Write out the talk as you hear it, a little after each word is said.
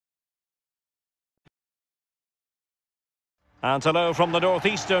And hello from the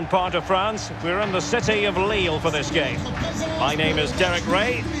northeastern part of France. We're in the city of Lille for this game. My name is Derek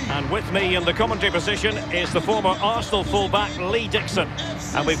Ray, and with me in the commentary position is the former Arsenal fullback Lee Dixon.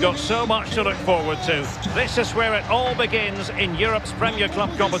 And we've got so much to look forward to. This is where it all begins in Europe's Premier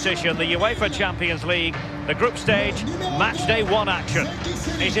Club competition, the UEFA Champions League, the group stage, match day 1 action.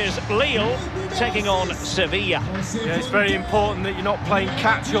 It is Lille taking on Sevilla. Yeah, it's very important that you're not playing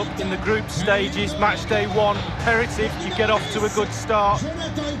catch-up in the group stages. Match day 1, imperative you get off to a good start.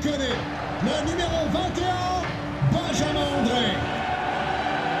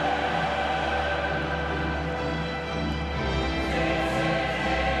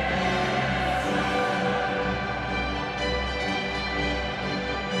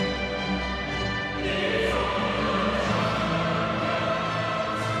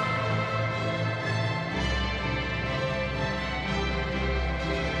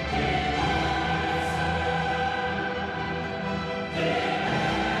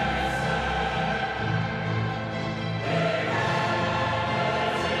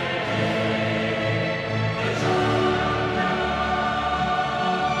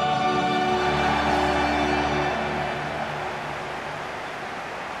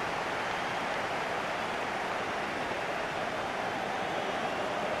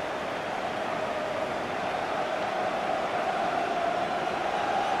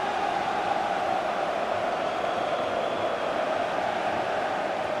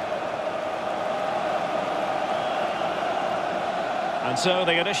 And so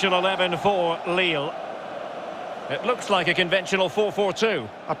the initial 11 for Lille. It looks like a conventional 4-4-2.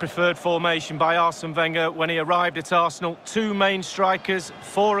 A preferred formation by Arsene Wenger when he arrived at Arsenal. 2 main strikers,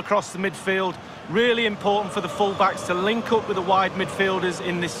 4 across the midfield. Really important for the fullbacks to link up with the wide midfielders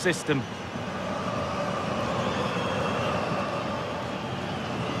in this system.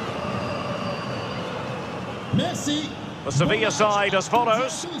 Merci. The Sevilla side as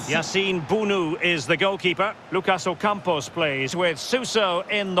follows. Yassine Bounou is the goalkeeper. Lucas Ocampos plays with Suso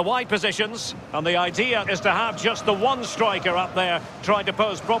in the wide positions. And the idea is to have just the one striker up there trying to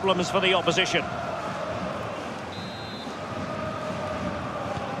pose problems for the opposition.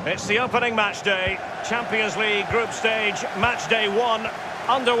 It's the opening match day. Champions League group stage, match day 1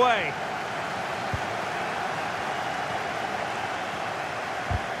 underway.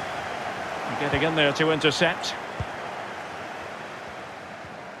 Getting in there to intercept.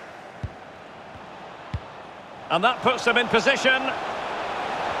 And that puts them in position.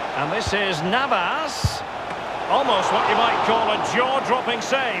 And this is Navas. Almost what you might call a jaw-dropping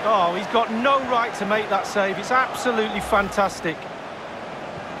save. Oh, he's got no right to make that save. It's absolutely fantastic.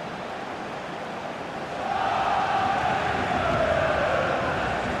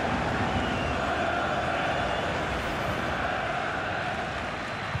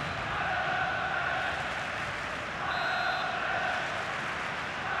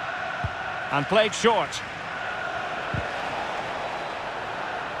 And played short.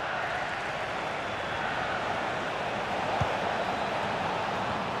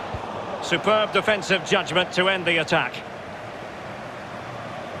 Superb defensive judgment to end the attack.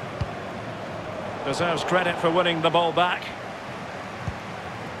 Deserves credit for winning the ball back.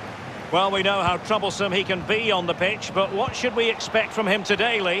 Well, we know how troublesome he can be on the pitch, but what should we expect from him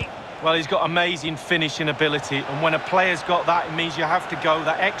today, Lee? Well, he's got amazing finishing ability, and when a player's got that, it means you have to go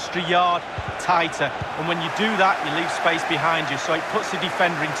that extra yard tighter. And when you do that, you leave space behind you, so it puts the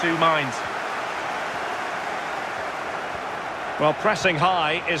defender in 2 minds. Well, pressing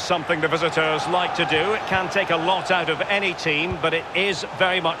high is something the visitors like to do. It can take a lot out of any team, but it is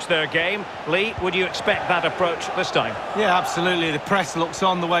very much their game. Lee, would you expect that approach this time? Yeah, absolutely. The press looks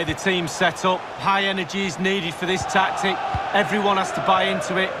on, the way the team's set up. High energy is needed for this tactic. Everyone has to buy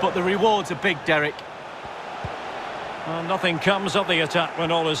into it, but the rewards are big, Derek. Well, nothing comes of the attack when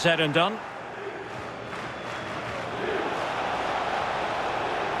all is said and done.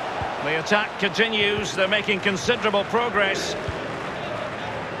 The attack continues. They're making considerable progress.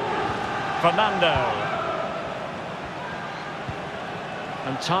 Fernando.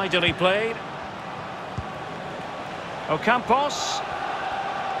 And tidily played. Ocampos.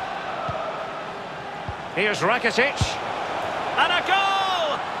 Here's Rakitic. And a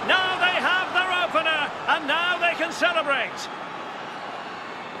goal! Now they have their opener, and now they can celebrate.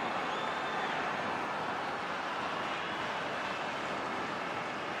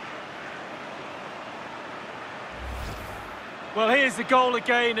 Well, here's the goal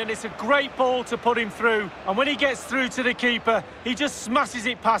again, and it's a great ball to put him through. And when he gets through to the keeper, he just smashes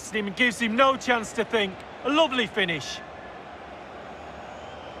it past him and gives him no chance to think. A lovely finish.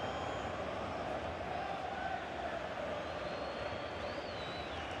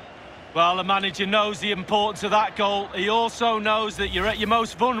 Well, the manager knows the importance of that goal. He also knows that you're at your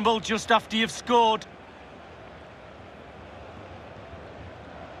most vulnerable just after you've scored.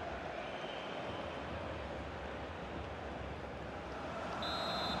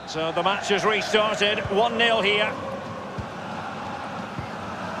 So the match has restarted, 1-0 here.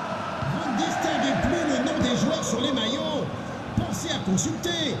 Vous ne distinguez plus le nom des joueurs sur les maillots. Pensez à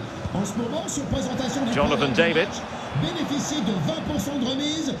consulter. En ce moment, sur présentation du Jonathan David. Bénéficiez de 20% de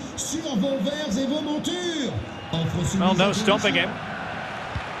remise sur vos verres et vos montures. Well, no stopping him.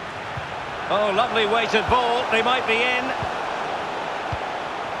 Oh, lovely weighted ball. They might be in.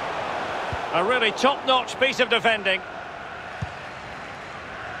 A really top-notch piece of defending.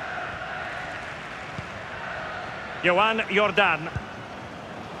 Joan Jordan.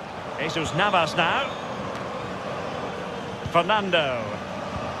 Jesus Navas now. Fernando.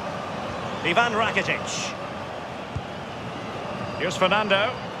 Ivan Rakitic. Here's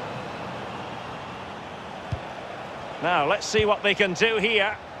Fernando. Now, let's see what they can do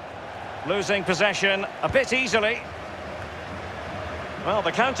here. Losing possession a bit easily. Well,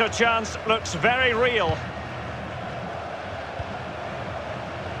 the counter chance looks very real.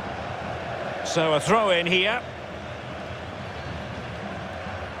 So a throw in here.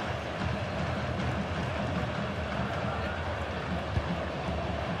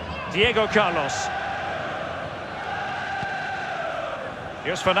 Diego Carlos.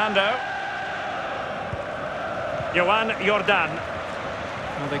 Here's Fernando. Joan Jordan.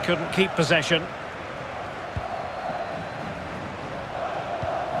 Well, they couldn't keep possession.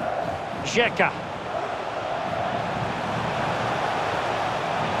 Xhaka.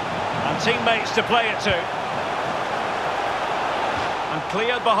 And teammates to play it to. And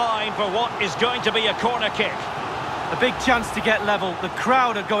cleared behind for what is going to be a corner kick. A big chance to get level. The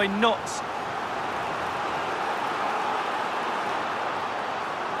crowd are going nuts.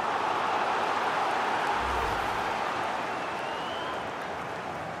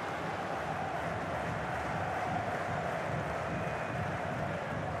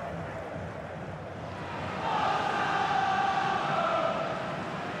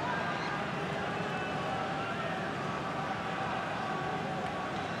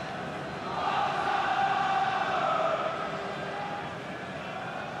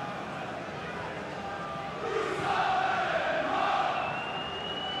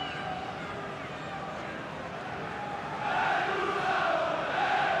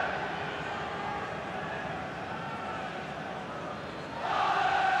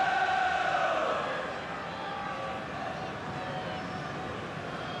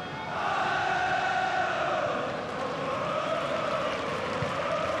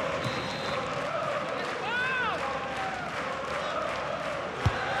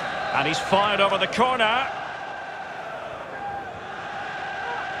 And he's fired over the corner.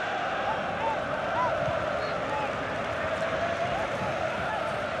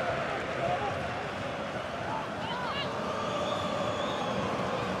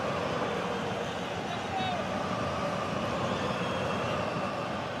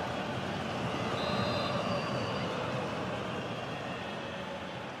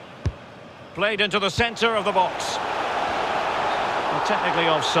 Played into the centre of the box. Well, technically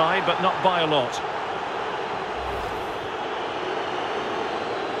offside, but not by a lot.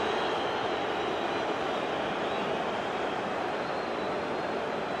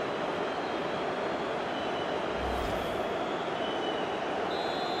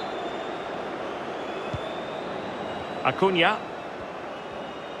 Acuna.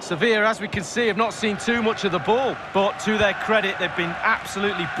 Sevilla, as we can see, have not seen too much of the ball, but to their credit, they've been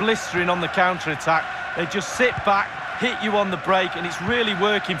absolutely blistering on the counter-attack. They just sit back, hit you on the break, and it's really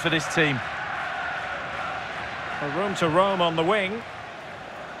working for this team. A room to roam on the wing.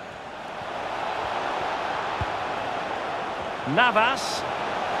 Navas.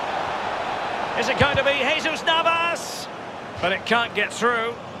 Is it going to be Jesus Navas? But it can't get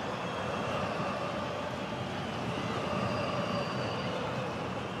through.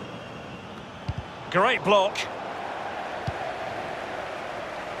 Great block.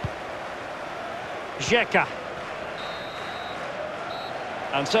 Xhaka.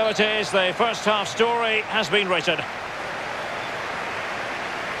 And so it is, the first half story has been written.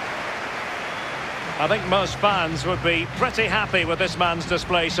 I think most fans would be pretty happy with this man's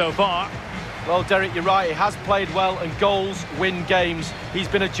display so far. Well, Derek, you're right, he has played well and goals win games. He's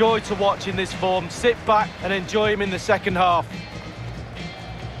been a joy to watch in this form. Sit back and enjoy him in the second half.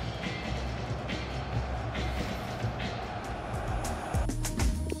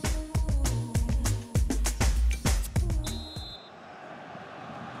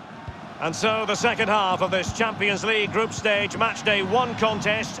 And so the second half of this Champions League group stage matchday 1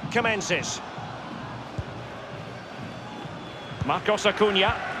 contest commences. Marcos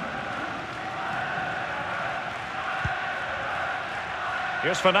Acuna.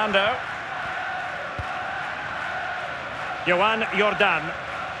 Here's Fernando. Joan Jordan.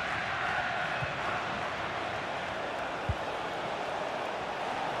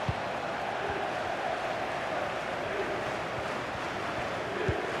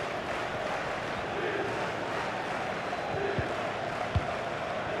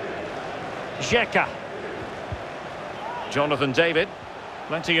 Xhaka. Jonathan David.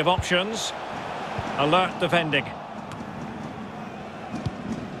 Plenty of options. Alert defending.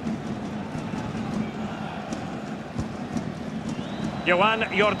 Joan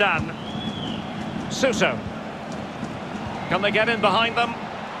Jordan. Suso. Can they get in behind them?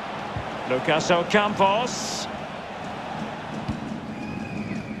 Lucas Ocampos.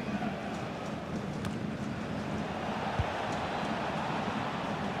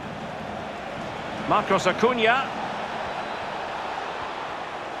 Marcos Acuna.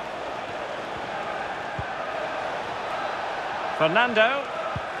 Fernando.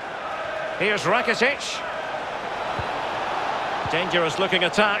 Here's Rakitic. Dangerous looking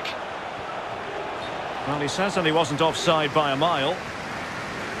attack. Well, he certainly wasn't offside by a mile.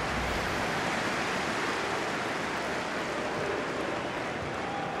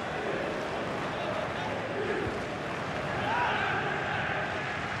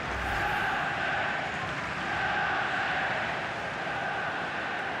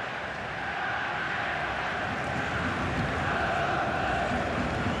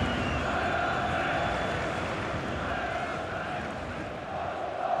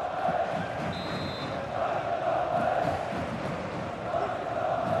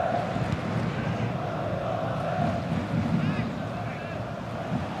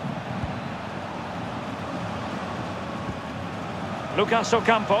 Lucas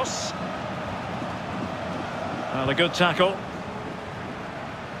Ocampos. Well, a good tackle.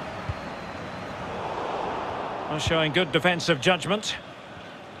 Well, showing good defensive judgment.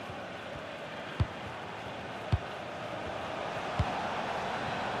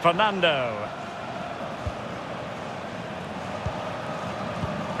 Fernando.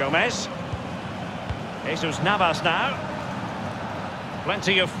 Gomez. Jesus Navas now.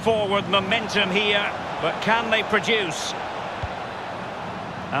 Plenty of forward momentum here, but can they produce?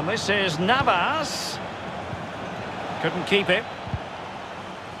 And this is Navas. Couldn't keep it.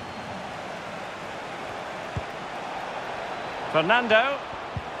 Fernando.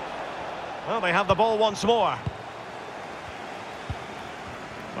 Well, they have the ball once more.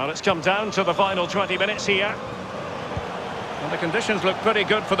 Well, it's come down to the final 20 minutes here. And the conditions look pretty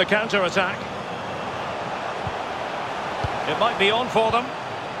good for the counter-attack. It might be on for them.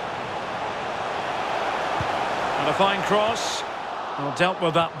 And a fine cross. Well, dealt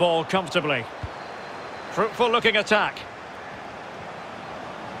with that ball comfortably. Fruitful looking attack.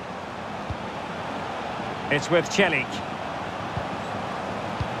 It's with Celik.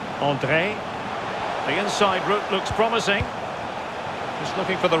 André. The inside route looks promising. Just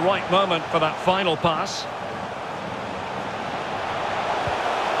looking for the right moment for that final pass.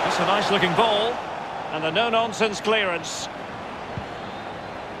 It's a nice looking ball. And a no-nonsense clearance.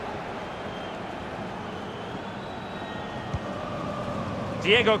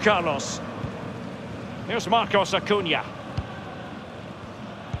 Diego Carlos. Here's Marcos Acuna.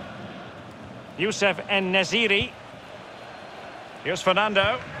 Youssef En-Nesyri. Here's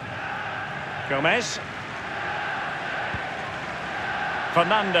Fernando. Gomez.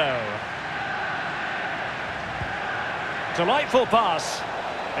 Fernando. Delightful pass.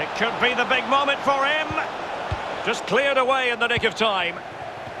 It could be the big moment for him. Just cleared away in the nick of time.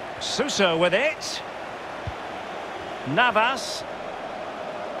 Suso with it. Navas.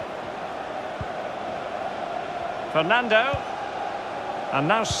 Fernando. And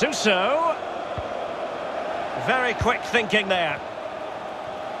now Suso. Very quick thinking there.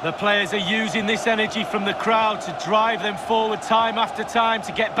 The players are using this energy from the crowd to drive them forward time after time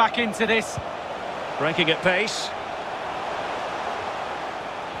to get back into this. Breaking at pace.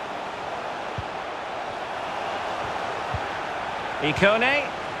 Ikone.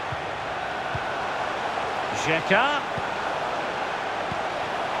 Xhaka.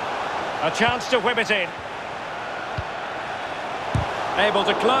 A chance to whip it in. Able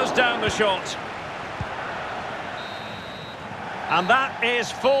to close down the shot. And that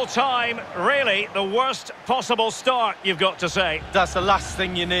is full time. Really, the worst possible start, you've got to say. That's the last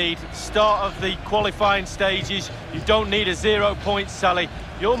thing you need. Start of the qualifying stages. You don't need a 0 point sally.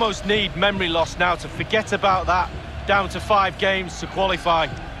 You almost need memory loss now to forget about that. Down to 5 games to qualify.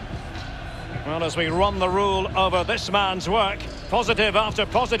 Well, as we run the rule over this man's work, positive after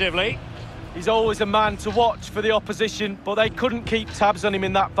positively. He's always a man to watch for the opposition, but they couldn't keep tabs on him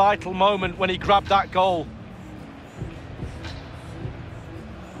in that vital moment when he grabbed that goal.